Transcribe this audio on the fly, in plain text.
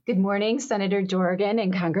Good morning, Senator Dorgan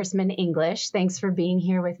and Congressman English. Thanks for being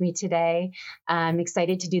here with me today. I'm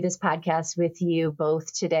excited to do this podcast with you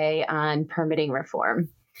both today on permitting reform.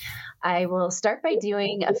 I will start by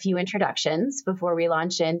doing a few introductions before we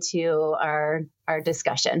launch into our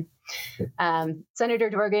discussion. Senator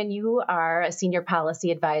Dorgan, you are a senior policy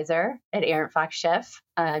advisor at Arent Fox Schiff,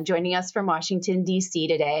 joining us from Washington, D.C.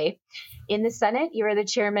 today. In the Senate, you are the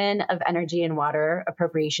chairman of Energy and Water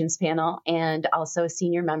Appropriations Panel and also a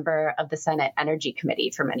senior member of the Senate Energy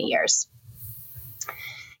Committee for many years.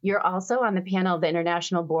 You're also on the panel of the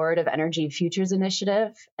International Board of Energy Futures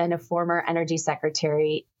Initiative and a former Energy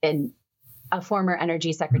Secretary Moniz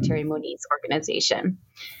organization.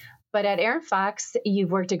 But at Arent Fox, you've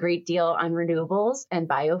worked a great deal on renewables and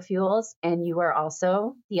biofuels, and you are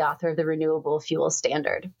also the author of the Renewable Fuel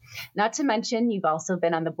Standard. Not to mention, you've also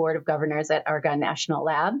been on the board of governors at Argonne National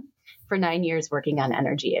Lab for 9 years working on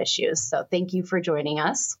energy issues. So thank you for joining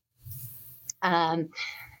us.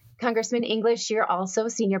 Congressman English, you're also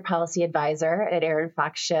senior policy advisor at Arent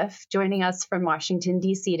Fox Schiff, joining us from Washington,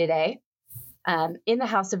 D.C. today. In the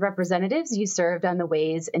House of Representatives, you served on the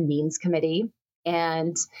Ways and Means Committee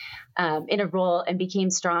and in a role and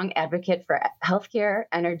became strong advocate for healthcare,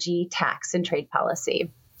 energy, tax, and trade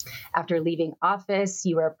policy. After leaving office,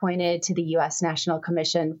 you were appointed to the US National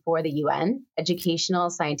Commission for the UN, Educational,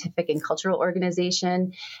 Scientific, and Cultural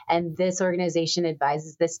Organization, and this organization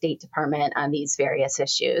advises the State Department on these various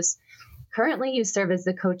issues. Currently, you serve as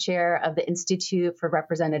the co-chair of the Institute for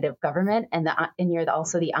Representative Government, and you're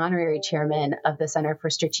also the honorary chairman of the Center for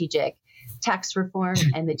Strategic Tax Reform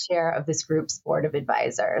and the chair of this group's board of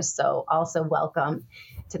advisors. So also welcome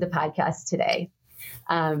to the podcast today.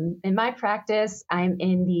 In my practice, I'm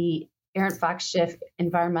in the Arent Fox Schiff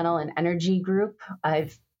Environmental and Energy Group.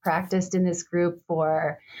 I've practiced in this group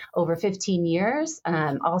for over 15 years,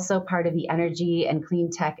 also part of the Energy and Clean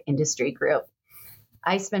Tech Industry Group.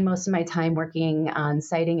 I spend most of my time working on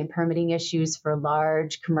siting and permitting issues for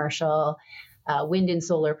large commercial wind and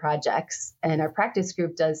solar projects. And our practice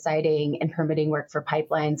group does siting and permitting work for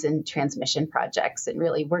pipelines and transmission projects, and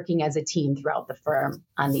really working as a team throughout the firm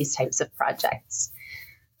on these types of projects.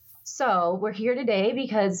 So we're here today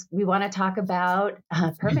because we want to talk about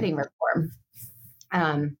permitting reform.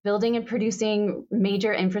 Building and producing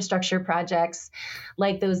major infrastructure projects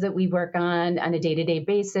like those that we work on a day-to-day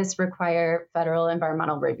basis require federal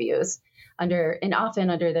environmental reviews often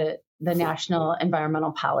under the National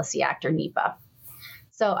Environmental Policy Act, or NEPA.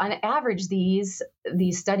 So on average, these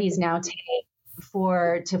studies now take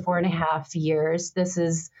 4 to 4.5 years.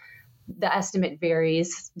 The estimate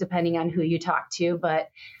varies depending on who you talk to, but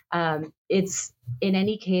it's in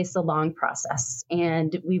any case a long process,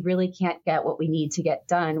 and we really can't get what we need to get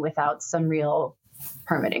done without some real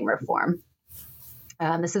permitting reform.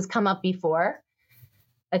 This has come up before,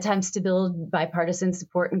 attempts to build bipartisan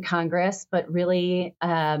support in Congress, but really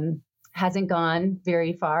hasn't gone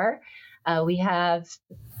very far. We have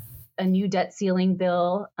a new debt ceiling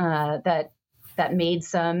bill that made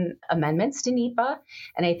some amendments to NEPA.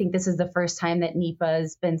 And I think this is the first time that NEPA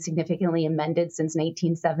has been significantly amended since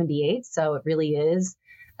 1978. So it really is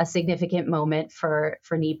a significant moment for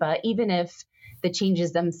NEPA, even if the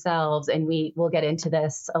changes themselves, and we will get into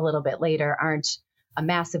this a little bit later, aren't a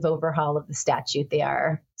massive overhaul of the statute. They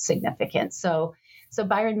are significant. So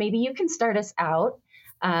Byron, maybe you can start us out.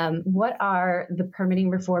 What are the permitting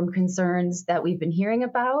reform concerns that we've been hearing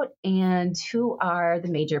about, and who are the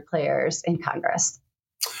major players in Congress?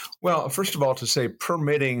 Well, first of all, to say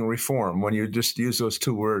permitting reform, when you just use those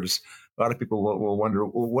two words, a lot of people will wonder,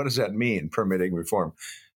 well, what does that mean, permitting reform?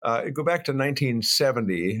 Go back to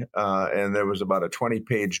 1970, and there was about a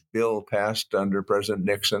 20-page bill passed under President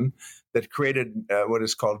Nixon that created what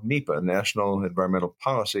is called NEPA, National Environmental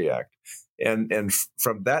Policy Act. And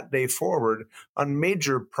from that day forward, on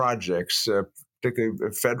major projects,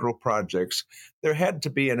 particularly federal projects, there had to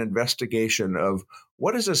be an investigation of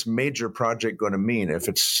what is this major project going to mean if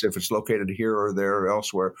it's located here or there or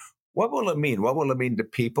elsewhere. What will it mean? What will it mean to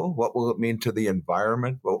people? What will it mean to the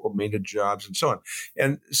environment? What will it mean to jobs and so on?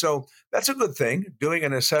 And so that's a good thing, doing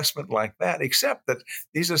an assessment like that, except that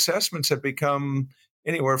these assessments have become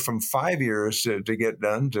anywhere from 5 years to get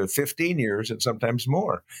done to 15 years and sometimes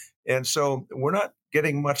more. And so we're not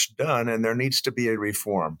getting much done, and there needs to be a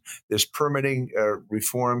reform. This permitting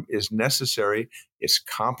reform is necessary. It's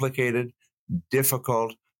complicated,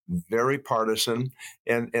 difficult, very partisan.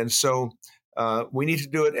 And so we need to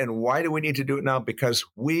do it. And why do we need to do it now? Because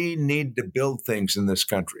we need to build things in this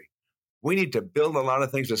country. We need to build a lot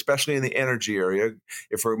of things, especially in the energy area.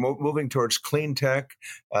 If we're moving towards clean tech,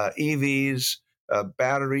 EVs,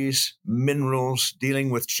 batteries, minerals, dealing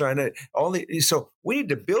with China. So we need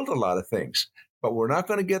to build a lot of things, but we're not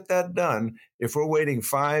going to get that done if we're waiting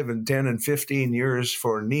 5 and 10 and 15 years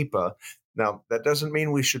for NEPA. Now, that doesn't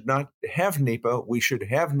mean we should not have NEPA. We should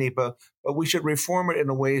have NEPA, but we should reform it in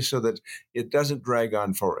a way so that it doesn't drag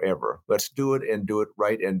on forever. Let's do it and do it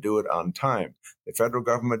right and do it on time. The federal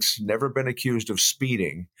government's never been accused of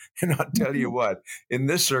speeding. And I'll tell you what, in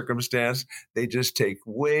this circumstance, they just take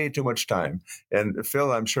way too much time. And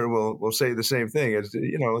Phil, I'm sure will say the same thing.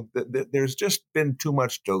 There's just been too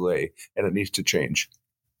much delay, and it needs to change.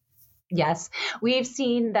 Yes, we've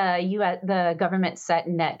seen the government set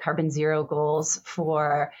net carbon zero goals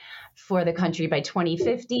for the country by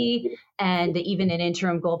 2050, and even an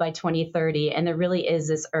interim goal by 2030. And there really is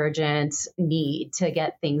this urgent need to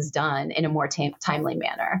get things done in a more timely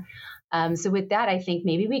manner. So with that, I think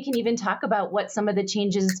maybe we can even talk about what some of the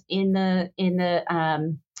changes in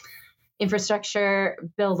the infrastructure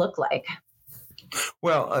bill look like.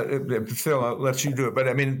 Well, Phil, I'll let you do it. But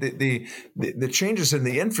I mean, the changes in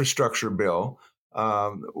the infrastructure bill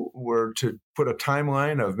were to put a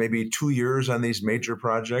timeline of maybe 2 years on these major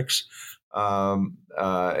projects,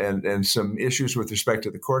 and some issues with respect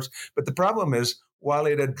to the courts. But the problem is, while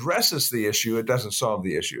it addresses the issue, it doesn't solve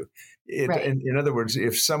the issue. Right. In other words,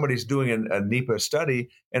 if somebody's doing a NEPA study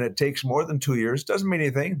and it takes more than 2 years, doesn't mean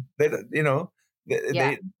anything. They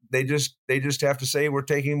just have to say we're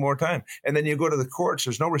taking more time. And then you go to the courts.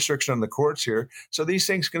 There's no restriction on the courts here. So these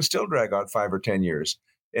things can still drag out 5 or 10 years.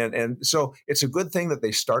 And so it's a good thing that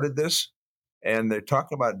they started this, and they're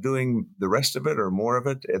talking about doing the rest of it or more of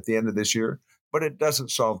it at the end of this year. But it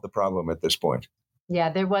doesn't solve the problem at this point. Yeah,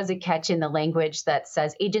 there was a catch in the language that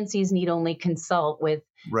says agencies need only consult with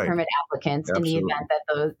permit applicants in the event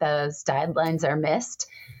that those deadlines are missed.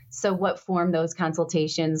 So what form those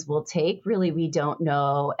consultations will take, really, we don't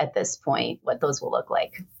know at this point what those will look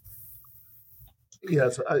like.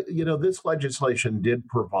 Yes, this legislation did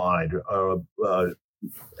provide a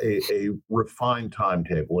refined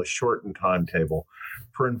timetable, a shortened timetable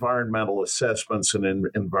for environmental assessments and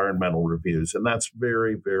environmental reviews, and that's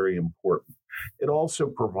very, very important. It also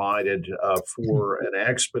provided for an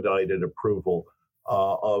expedited approval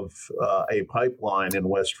of a pipeline in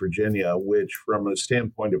West Virginia, which from a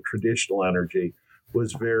standpoint of traditional energy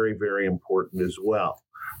was very, very important as well.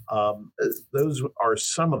 Those are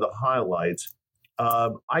some of the highlights.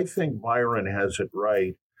 I think Byron has it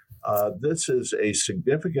right. This is a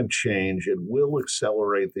significant change. It will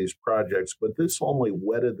accelerate these projects, but this only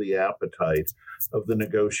whetted the appetite of the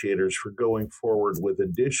negotiators for going forward with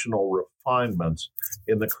additional refinements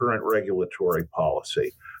in the current regulatory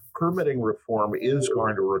policy. Permitting reform is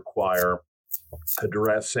going to require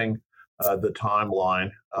addressing the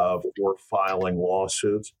timeline for filing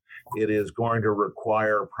lawsuits. It is going to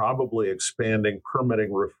require probably expanding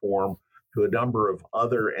permitting reform to a number of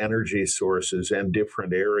other energy sources and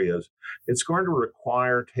different areas. It's going to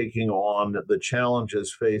require taking on the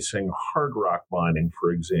challenges facing hard rock mining,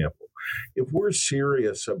 for example. If we're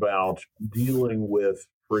serious about dealing with,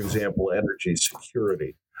 for example, energy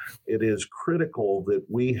security, it is critical that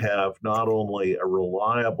we have not only a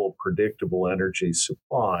reliable, predictable energy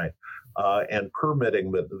supply and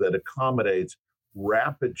permitting that accommodates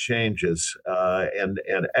rapid changes and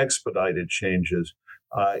expedited changes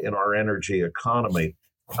in our energy economy,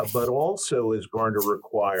 but also is going to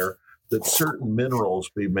require that certain minerals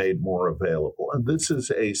be made more available. And this is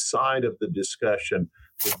a side of the discussion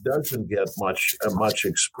that doesn't get much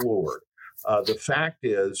explored. The fact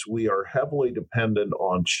is we are heavily dependent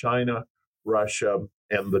on China, Russia,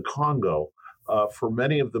 and the Congo for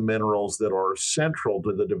many of the minerals that are central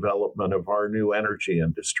to the development of our new energy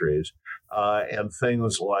industries and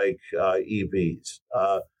things like EVs.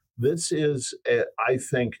 This is, I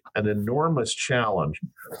think, an enormous challenge.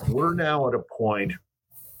 We're now at a point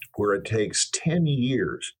where it takes 10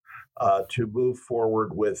 years to move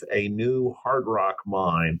forward with a new hard rock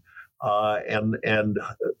mine and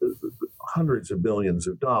hundreds of billions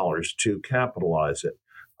of dollars to capitalize it.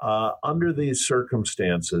 Under these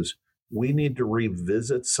circumstances, we need to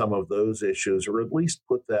revisit some of those issues, or at least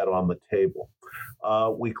put that on the table.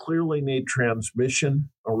 We clearly need transmission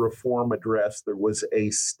reform addressed. There was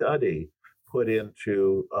a study put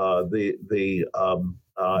into the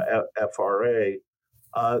FRA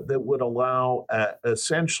that would allow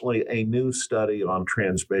essentially a new study on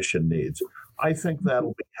transmission needs. I think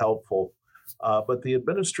that'll be helpful. But the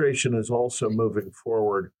administration is also moving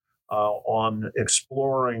forward on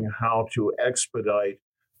exploring how to expedite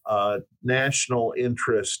national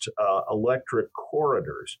interest electric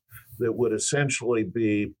corridors that would essentially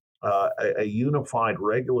be a unified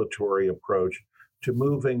regulatory approach to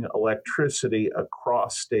moving electricity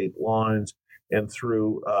across state lines and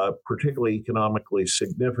through particularly economically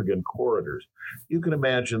significant corridors. You can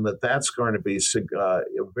imagine that that's going to be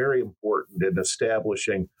very important in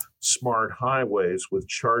establishing smart highways with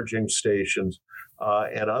charging stations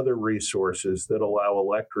and other resources that allow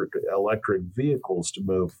electric vehicles to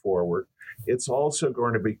move forward. It's also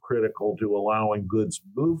going to be critical to allowing goods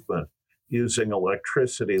movement using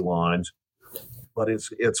electricity lines, but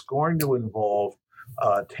it's going to involve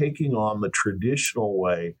taking on the traditional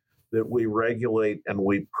way that we regulate and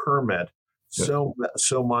we permit so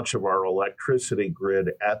much of our electricity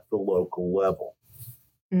grid at the local level.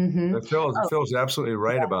 Mm-hmm. Phil's absolutely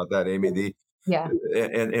right about that, Amy.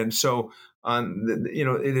 And so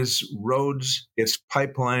it is roads, it's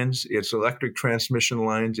pipelines, it's electric transmission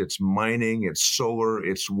lines, it's mining, it's solar,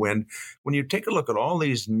 it's wind. When you take a look at all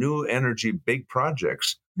these new energy big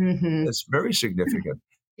projects, it's very significant.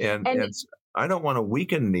 And I don't want to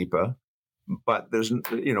weaken NEPA, but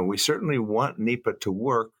we certainly want NEPA to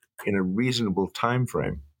work in a reasonable time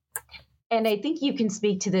frame. And I think you can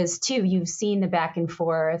speak to this too. You've seen the back and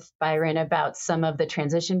forth, Byron, about some of the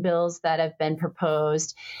transition bills that have been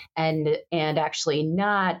proposed and actually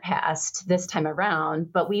not passed this time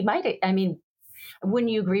around. But we might,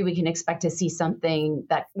 wouldn't you agree we can expect to see something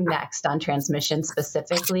that next on transmission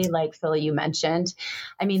specifically, like Phil, you mentioned?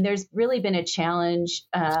 I mean, there's really been a challenge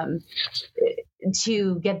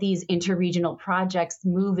to get these interregional projects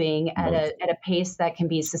moving at a pace that can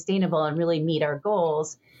be sustainable and really meet our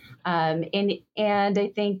goals. And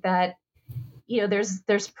I think that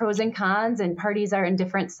there's pros and cons, and parties are in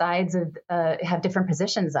different sides of have different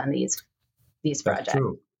positions on these projects. That's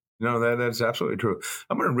true. No, that's absolutely true.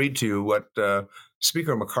 I'm going to read to you what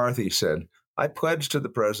Speaker McCarthy said. I pledge to the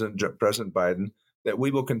President Biden, that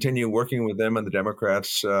we will continue working with them and the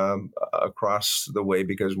Democrats across the way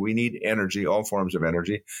because we need energy, all forms of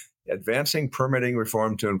energy, advancing permitting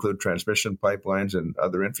reform to include transmission pipelines and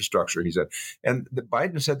other infrastructure, he said. And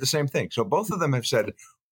Biden said the same thing. So both of them have said,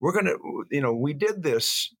 we're going to, we did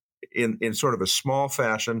this in sort of a small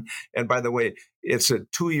fashion. And by the way, it's a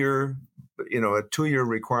 2-year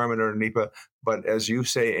requirement under NEPA. But as you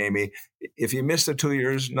say, Amy, if you miss the 2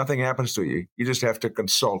 years, nothing happens to you. You just have to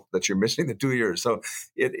consult that you're missing the 2 years. So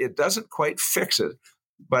it doesn't quite fix it.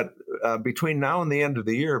 But between now and the end of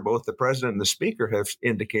the year, both the president and the speaker have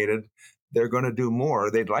indicated they're going to do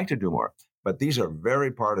more. They'd like to do more. But these are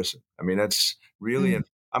very partisan. I mean, that's really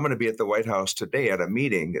I'm going to be at the White House today at a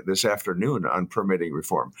meeting this afternoon on permitting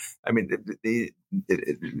reform. I mean,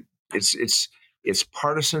 it's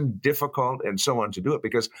partisan, difficult, and so on to do it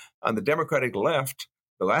because on the Democratic left,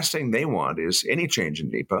 the last thing they want is any change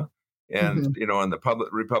in NEPA. And, on the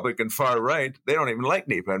Republican far right, they don't even like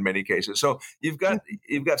NEPA in many cases. So you've got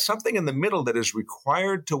something in the middle that is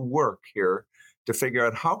required to work here to figure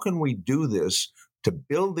out how can we do this to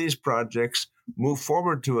build these projects, move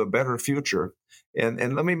forward to a better future.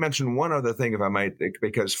 And let me mention one other thing, if I might,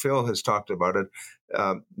 because Phil has talked about it.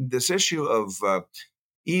 This issue of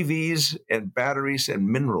EVs and batteries and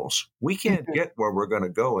minerals. We can't get where we're going to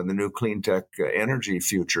go in the new clean tech energy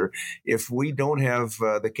future if we don't have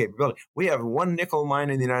the capability. We have one nickel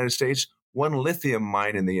mine in the United States, one lithium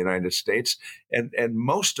mine in the United States, and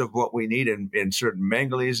most of what we need in certain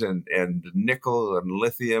manganese and nickel and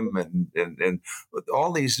lithium and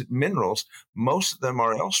all these minerals, most of them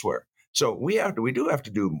are elsewhere. So we do have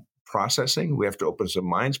to do processing. We have to open some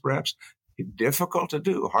mines, perhaps. Difficult to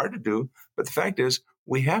do, hard to do, but the fact is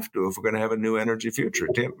we have to if we're going to have a new energy future.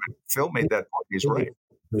 Phil made that point. He's right.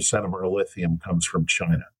 80% of our lithium comes from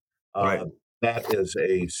China. Right. That is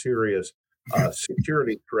a serious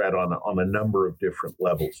security threat on a number of different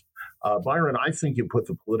levels. Byron, I think you put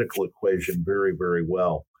the political equation very, very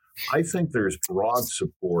well. I think there's broad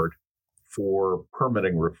support for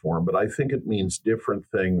permitting reform, but I think it means different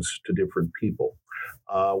things to different people.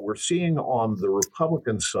 We're seeing on the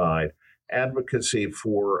Republican side advocacy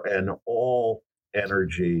for an all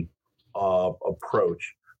energy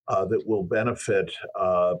approach that will benefit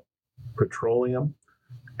petroleum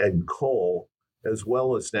and coal as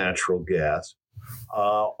well as natural gas.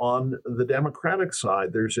 On the Democratic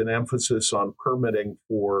side, there's an emphasis on permitting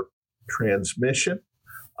for transmission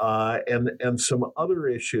and some other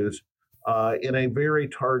issues in a very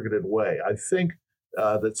targeted way. I think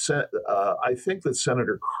that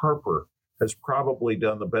Senator Carper has probably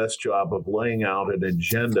done the best job of laying out an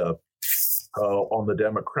agenda on the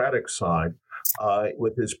Democratic side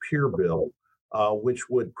with his peer bill, which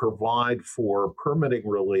would provide for permitting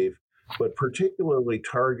relief, but particularly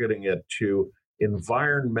targeting it to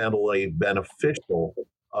environmentally beneficial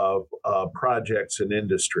projects and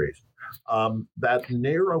industries. That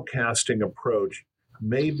narrow casting approach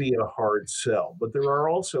may be a hard sell. But there are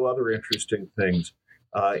also other interesting things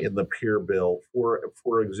in the peer bill.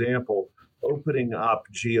 For example, opening up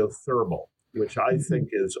geothermal, which I think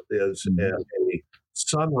is a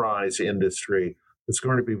sunrise industry that's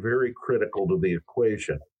going to be very critical to the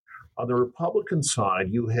equation. On the Republican side,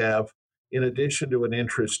 you have, in addition to an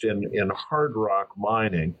interest in hard rock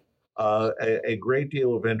mining, a great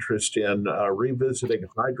deal of interest in revisiting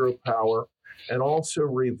hydropower and also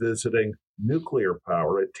revisiting nuclear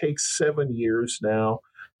power. It takes 7 years now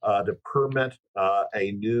to permit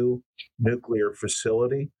a new nuclear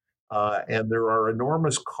facility, and there are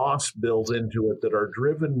enormous costs built into it that are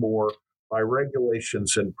driven more by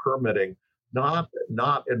regulations and permitting, not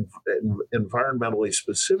environmentally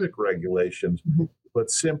specific regulations, but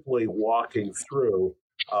simply walking through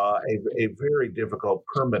a very difficult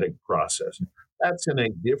permitting process. That's in a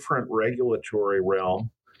different regulatory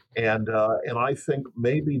realm, and I think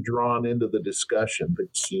maybe drawn into the discussion. The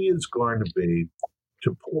key is going to be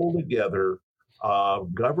to pull together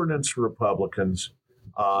governance Republicans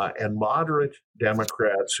and moderate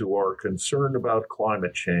Democrats who are concerned about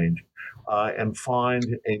climate change and find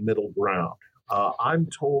a middle ground. I'm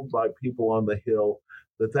told by people on the Hill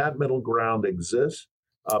that middle ground exists,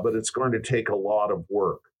 but it's going to take a lot of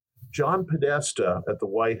work. John Podesta at the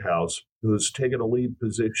White House, who's taken a lead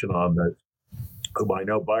position on this, whom I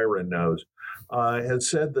know Byron knows, has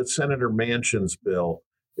said that Senator Manchin's bill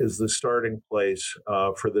is the starting place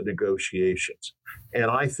for the negotiations. And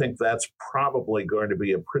I think that's probably going to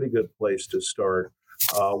be a pretty good place to start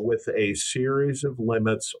with a series of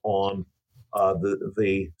limits on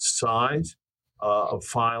the size of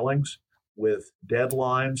filings, with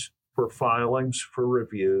deadlines for filings, for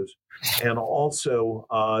reviews, and also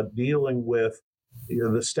dealing with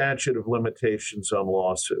the statute of limitations on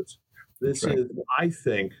lawsuits. This is, I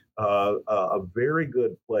think, a very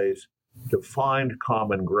good place to find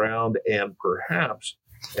common ground, and perhaps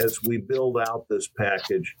as we build out this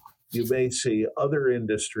package, you may see other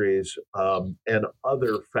industries and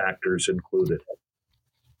other factors included.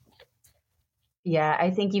 Yeah, I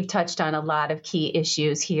think you've touched on a lot of key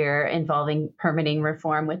issues here involving permitting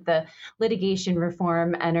reform, with the litigation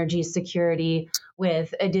reform, energy security,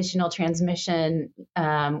 with additional transmission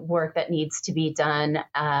work that needs to be done.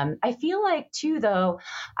 I feel like, too, though,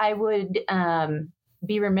 I would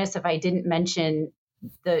be remiss if I didn't mention,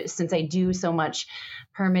 since I do so much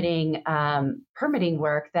permitting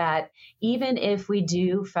work, that even if we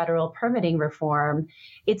do federal permitting reform,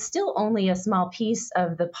 it's still only a small piece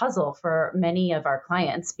of the puzzle for many of our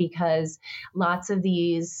clients, because lots of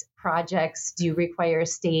these projects do require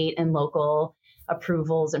state and local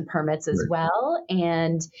approvals and permits as well.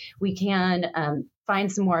 And we can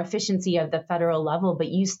find some more efficiency of the federal level, but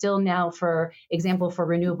you still now, for example, for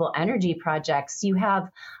renewable energy projects, you have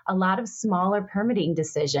a lot of smaller permitting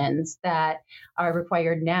decisions that are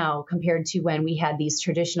required now compared to when we had these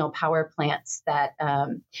traditional power plants that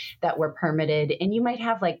were permitted. And you might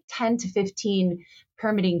have like 10 to 15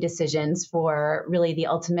 permitting decisions for really the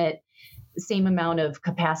ultimate same amount of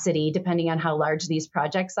capacity, depending on how large these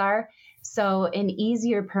projects are. So an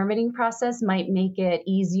easier permitting process might make it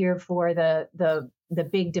easier for the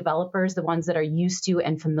big developers, the ones that are used to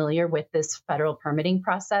and familiar with this federal permitting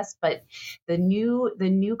process. But the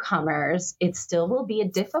newcomers, it still will be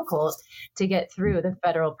difficult to get through the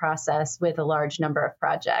federal process with a large number of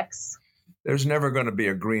projects. There's never going to be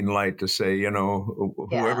a green light to say,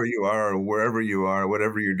 whoever you are, or wherever you are,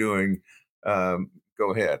 whatever you're doing,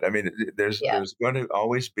 go ahead. I mean, there's going to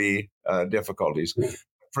always be difficulties.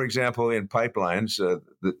 For example, in pipelines, the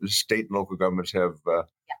state and local governments have,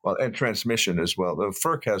 and transmission as well. The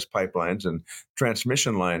FERC has pipelines and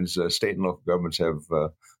transmission lines. State and local governments have a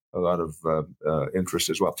lot of interest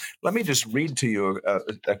as well. Let me just read to you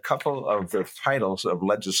a couple of the titles of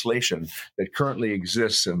legislation that currently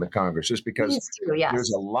exists in the Congress, just because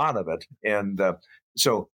there's a lot of it. And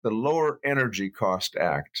so the Lower Energy Cost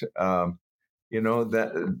Act,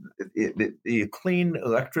 the Clean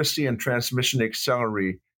Electricity and Transmission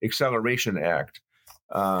Acceleration Act,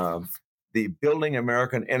 the Building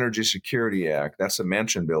American Energy Security Act, that's a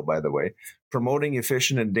Manchin bill, by the way, Promoting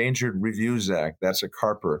Efficient Endangered Reviews Act, that's a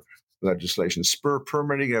Carper legislation, Spur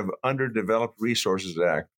Permitting of Underdeveloped Resources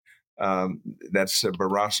Act, that's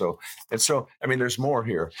Barrasso. And so, I mean, there's more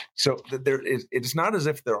here. So it's not as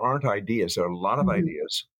if there aren't ideas. There are a lot of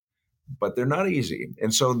ideas, but they're not easy.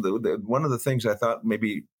 And so one of the things I thought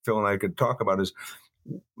maybe Phil and I could talk about is,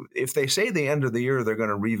 if they say the end of the year they're going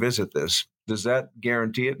to revisit this, does that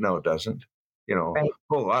guarantee it? No, it doesn't. A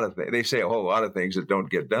whole lot of they say a whole lot of things that don't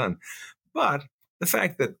get done. But the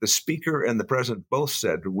fact that the Speaker and the President both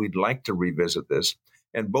said we'd like to revisit this,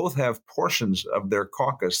 and both have portions of their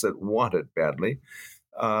caucus that want it badly.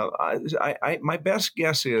 My best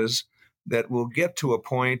guess is that we'll get to a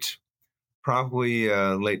point, probably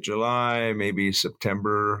late July, maybe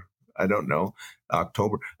September, I don't know,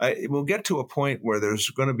 October. We'll get to a point where there's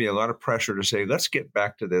going to be a lot of pressure to say, let's get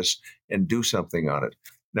back to this and do something on it.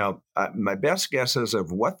 Now, my best guesses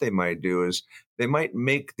of what they might do is they might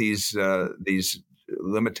make these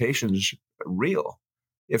limitations real.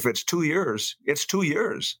 If it's 2 years, it's 2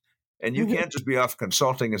 years. And you can't just be off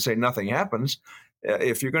consulting and say nothing happens.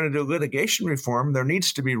 If you're going to do litigation reform, there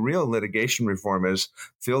needs to be real litigation reform, as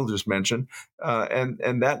Phil just mentioned,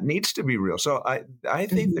 and that needs to be real. So I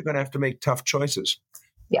think they're going to have to make tough choices.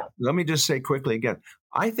 Yeah. Let me just say quickly again,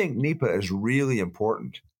 I think NEPA is really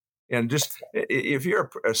important. And just if you're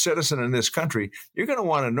a citizen in this country, you're going to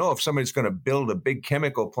want to know if somebody's going to build a big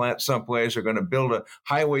chemical plant someplace or going to build a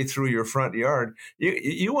highway through your front yard.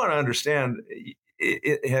 You want to understand,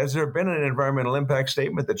 has there been an environmental impact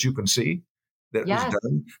statement that you can see that was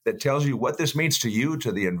done that tells you what this means to you,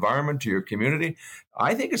 to the environment, to your community?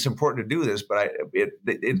 I think it's important to do this, but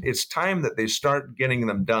it's time that they start getting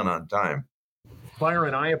them done on time.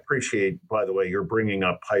 Byron, I appreciate, by the way, you're bringing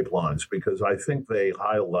up pipelines because I think they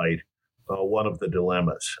highlight one of the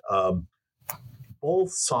dilemmas.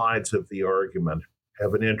 Both sides of the argument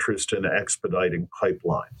have an interest in expediting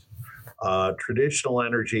pipelines. Traditional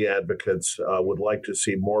energy advocates would like to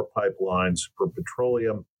see more pipelines for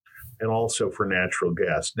petroleum and also for natural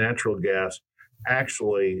gas. Natural gas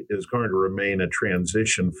actually is going to remain a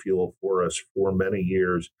transition fuel for us for many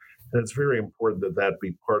years, and it's very important that that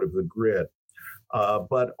be part of the grid.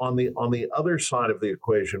 But on the other side of the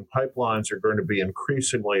equation, pipelines are going to be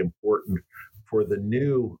increasingly important for the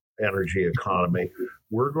new energy economy.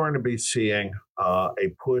 We're going to be seeing a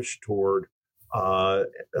push toward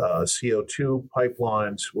CO2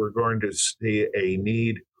 pipelines. We're going to see a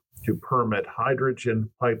need to permit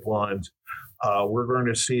hydrogen pipelines. We're going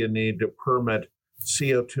to see a need to permit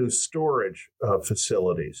CO2 storage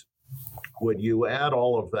facilities. When you add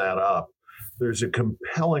all of that up, there's a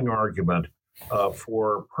compelling argument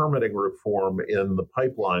for permitting reform in the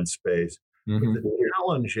pipeline space. Mm-hmm. But the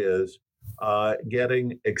challenge is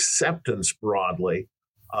getting acceptance broadly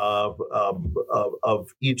of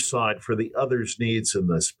each side for the other's needs in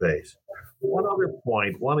this space. One other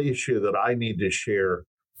point, one issue that I need to share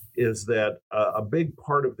is that a big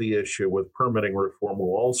part of the issue with permitting reform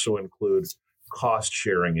will also include cost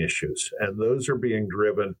sharing issues. And those are being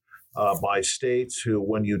driven by states who,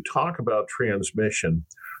 when you talk about transmission,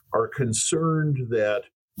 are concerned that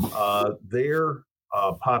their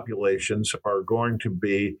populations are going to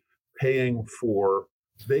be paying for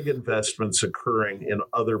big investments occurring in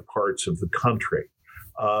other parts of the country.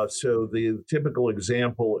 So the typical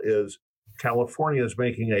example is California is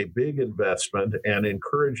making a big investment and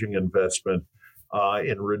encouraging investment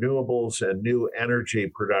in renewables and new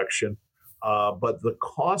energy production, but the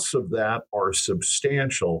costs of that are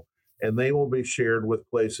substantial, and they will be shared with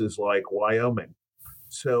places like Wyoming.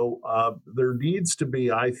 So there needs to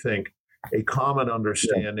be, I think, a common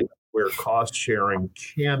understanding where cost sharing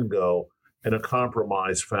can go and a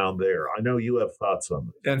compromise found there. I know you have thoughts on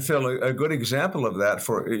this. And Phil, a good example of that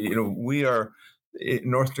we are in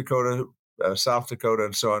North Dakota, South Dakota,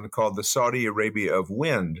 and so on, called the Saudi Arabia of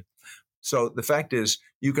wind. So the fact is,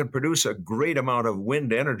 you can produce a great amount of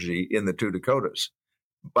wind energy in the two Dakotas,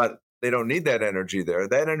 but they don't need that energy there.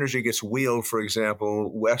 That energy gets wheeled, for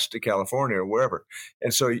example, west to California or wherever.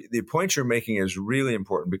 And so the point you're making is really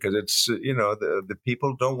important because it's, the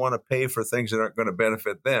people don't want to pay for things that aren't going to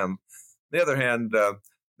benefit them. On the other hand,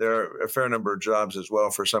 there are a fair number of jobs as well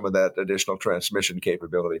for some of that additional transmission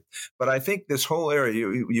capability. But I think this whole area,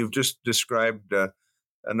 you've just described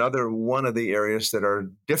another one of the areas that are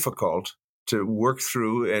difficult to work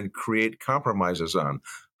through and create compromises on.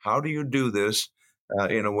 How do you do this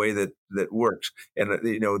in a way that works? And,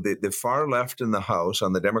 the far left in the House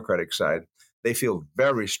on the Democratic side, they feel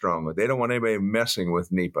very strongly. They don't want anybody messing with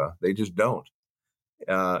NEPA. They just don't.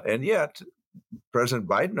 And yet, President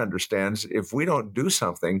Biden understands if we don't do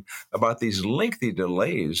something about these lengthy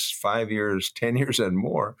delays, 5 years, 10 years and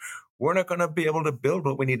more, we're not going to be able to build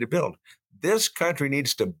what we need to build. This country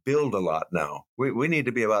needs to build a lot now. We need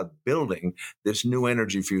to be about building this new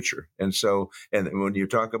energy future. And so, and when you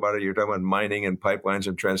talk about it, you're talking about mining and pipelines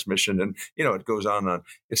and transmission, and, it goes on and on.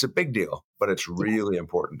 It's a big deal, but it's really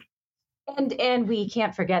important. And we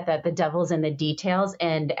can't forget that the devil's in the details.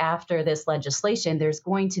 And after this legislation, there's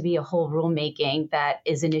going to be a whole rulemaking that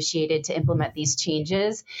is initiated to implement these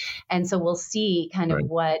changes. And so we'll see kind of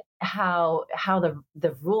what how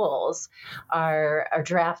the rules are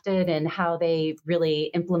drafted and how they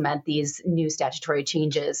really implement these new statutory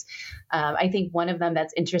changes. I think one of them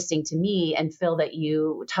that's interesting to me, and Phil, that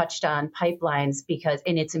you touched on pipelines,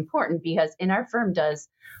 and it's important because in our firm does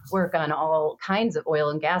work on all kinds of oil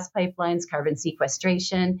and gas pipelines, carbon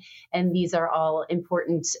sequestration, and these are all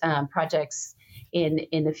important projects in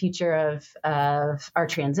the future of our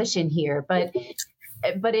transition here. But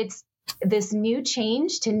it's this new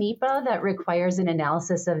change to NEPA that requires an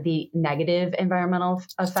analysis of the negative environmental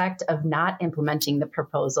effect of not implementing the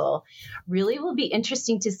proposal. Really will be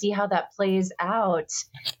interesting to see how that plays out.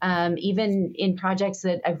 Even in projects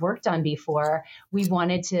that I've worked on before, we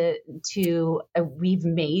wanted we've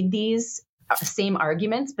made these same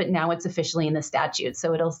arguments, but now it's officially in the statute.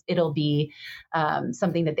 So it'll be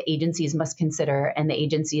something that the agencies must consider and the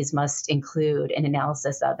agencies must include an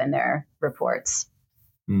analysis of in their reports.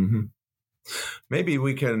 Mm-hmm. Maybe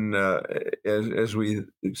we can, as we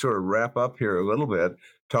sort of wrap up here a little bit,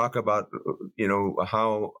 talk about,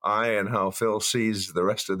 how how Phil sees the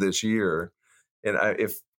rest of this year. And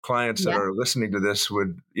if clients that are listening to this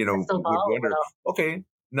would wonder, okay,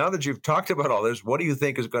 now that you've talked about all this, what do you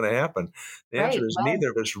think is going to happen? The answer is neither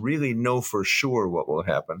of us really know for sure what will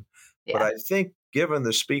happen. Yeah. But I think given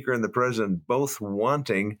the Speaker and the President both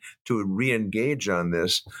wanting to re-engage on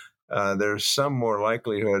this, there's some more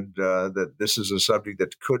likelihood that this is a subject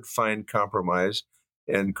that could find compromise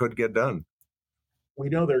and could get done. We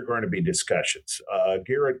know there are going to be discussions.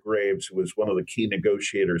 Garrett Graves, who was one of the key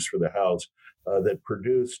negotiators for the House that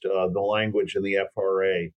produced the language in the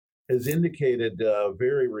FRA, has indicated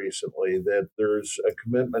very recently that there's a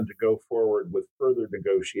commitment to go forward with further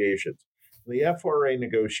negotiations. The FRA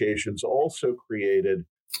negotiations also created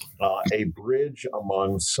a bridge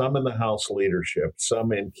among some in the House leadership,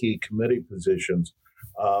 some in key committee positions,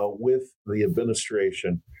 with the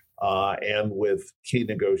administration and with key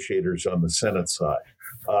negotiators on the Senate side.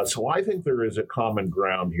 So I think there is a common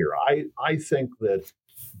ground here. I think that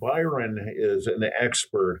Byron is an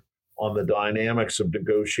expert on the dynamics of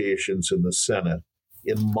negotiations in the Senate.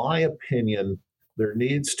 In my opinion, there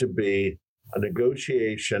needs to be a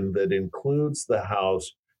negotiation that includes the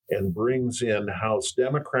House and brings in House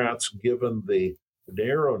Democrats, given the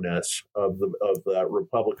narrowness of the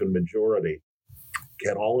Republican majority.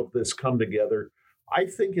 Can all of this come together? I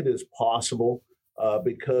think it is possible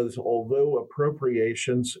because although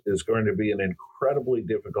appropriations is going to be an incredibly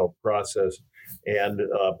difficult process and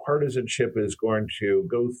partisanship is going to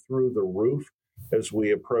go through the roof as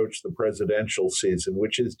we approach the presidential season,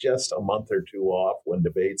 which is just a month or two off when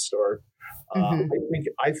debates start,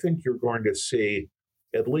 I think you're going to see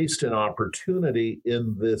at least an opportunity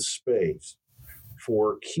in this space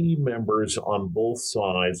for key members on both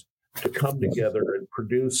sides to come together and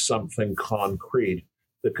produce something concrete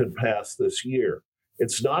that could pass this year.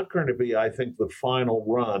 It's not going to be, I think, the final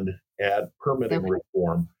run at permitting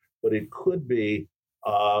reform, but it could be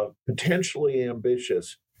potentially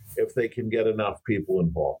ambitious if they can get enough people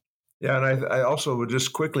involved. Yeah, and I also would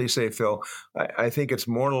just quickly say, Phil, I think it's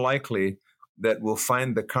more likely that we'll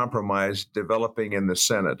find the compromise developing in the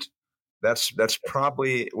Senate. That's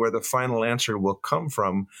probably where the final answer will come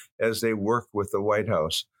from as they work with the White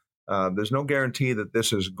House. There's no guarantee that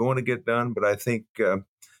this is going to get done, but I think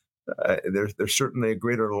there's certainly a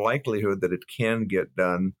greater likelihood that it can get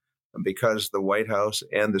done because the White House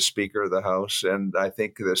and the Speaker of the House, and I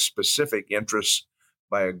think the specific interests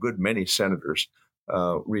by a good many senators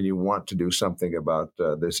really want to do something about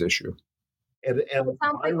this issue. And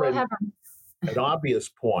an obvious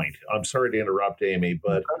point, I'm sorry to interrupt, Amy,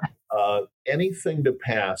 but anything to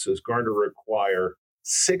pass is going to require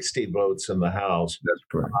 60 votes in the House. That's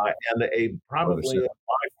correct. And probably a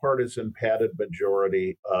bipartisan padded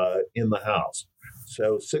majority in the House.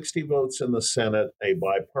 So 60 votes in the Senate, a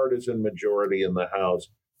bipartisan majority in the House,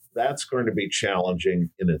 that's going to be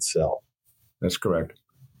challenging in itself. That's correct.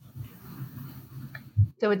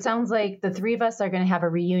 So it sounds like the three of us are going to have a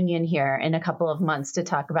reunion here in a couple of months to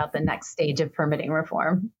talk about the next stage of permitting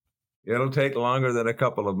reform. It'll take longer than a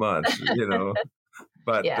couple of months,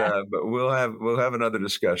 but we'll have another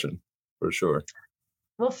discussion for sure.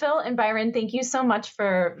 Well, Phil and Byron, thank you so much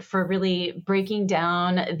for really breaking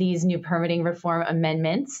down these new permitting reform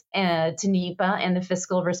amendments to NEPA and the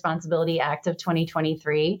Fiscal Responsibility Act of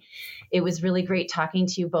 2023. It was really great talking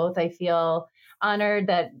to you both. I feel honored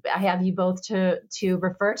that I have you both to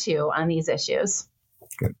refer to on these issues.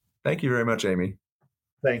 Good. Thank you very much, Amy.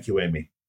 Thank you, Amy.